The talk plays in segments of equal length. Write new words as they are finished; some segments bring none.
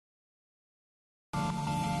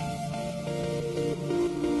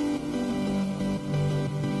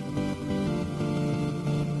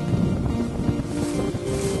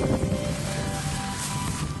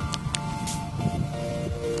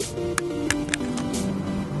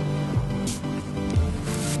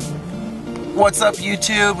What's up,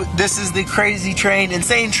 YouTube? This is the Crazy Train,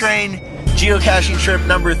 Insane Train geocaching trip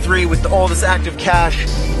number 3 with the oldest active cache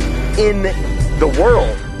in the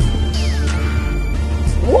world.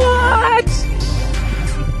 What?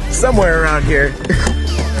 Somewhere around here.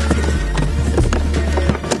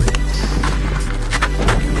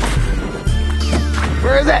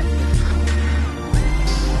 Where is it?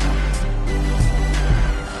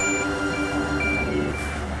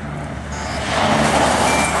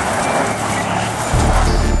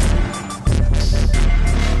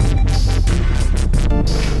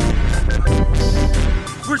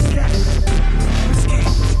 Where's the cat? Where's the cat?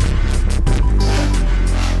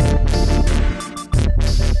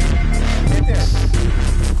 Right there.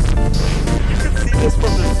 You can see this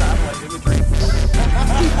from the satellite imagery.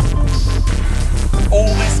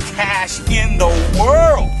 Oldest cache in the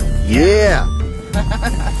world. Yeah.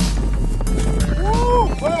 Woo,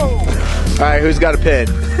 whoa. All right, who's got a pin?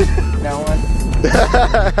 No one.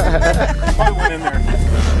 Probably went in there.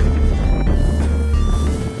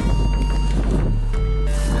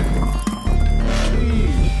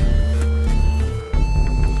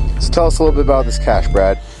 Tell us a little bit about this cache,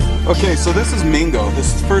 Brad. Okay, so this is Mingo.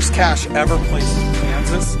 This is the first cache ever placed in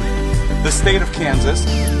Kansas, the state of Kansas.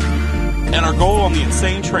 And our goal on the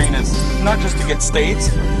Insane Train is not just to get states,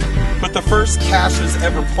 but the first caches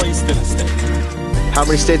ever placed in a state. How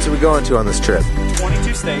many states are we going to on this trip?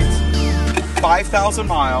 22 states, 5,000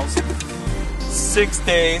 miles, 6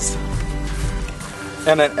 days,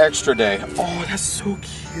 and an extra day. Oh, that's so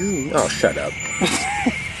cute. Oh, shut up.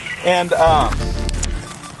 And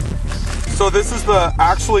so this is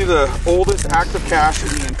actually the oldest active cache in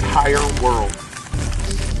the entire world.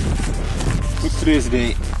 What's today's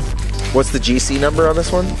date? What's the GC number on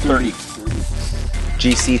this one? 30.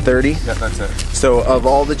 GC 30? Yeah, that's it. So of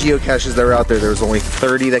all the geocaches that are out there, there's only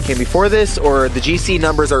 30 that came before this, or the GC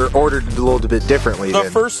numbers are ordered a little bit differently? The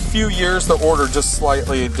first few years, the order just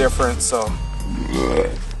slightly different, so.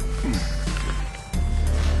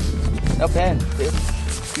 No pen, dude.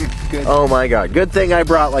 Good. Oh my god. Good thing I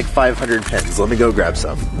brought like 500 pens. Let me go grab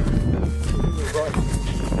some.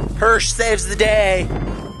 Hirsch saves the day.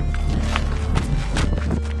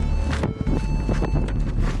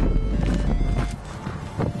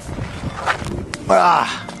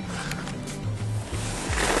 Ah.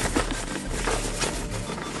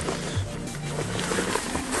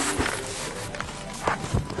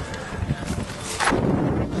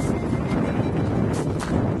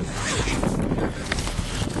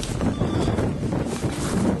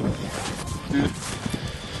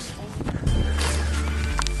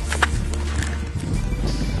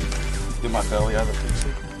 Get my belly out of the picture.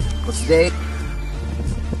 What's the date?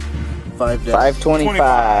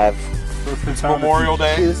 5/25. Memorial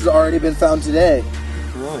Day. This has already been found today.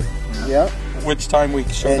 Really? Yeah. Which time week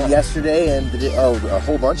showed And up? yesterday, and a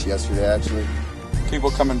whole bunch yesterday, actually.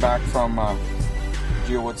 People coming back from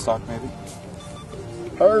Geo Woodstock, maybe.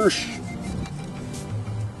 Hirsch.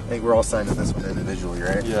 I think we're all signing this one individually,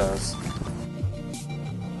 right? Yes.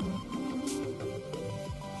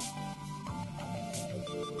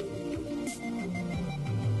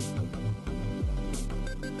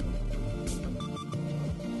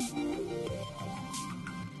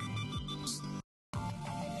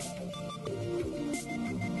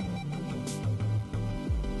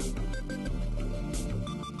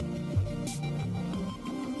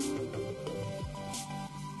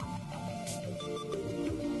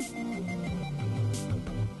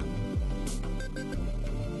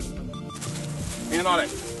 Hand on it.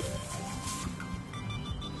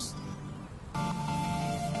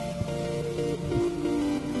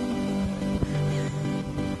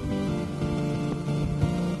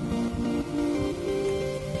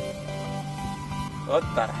 What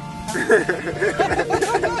the?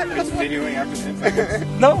 It's videoing after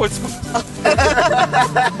this. No, it's.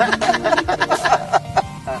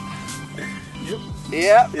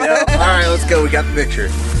 Yep. Alright, let's go. We got the picture.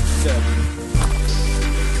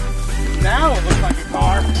 Now it looks like a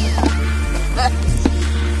car.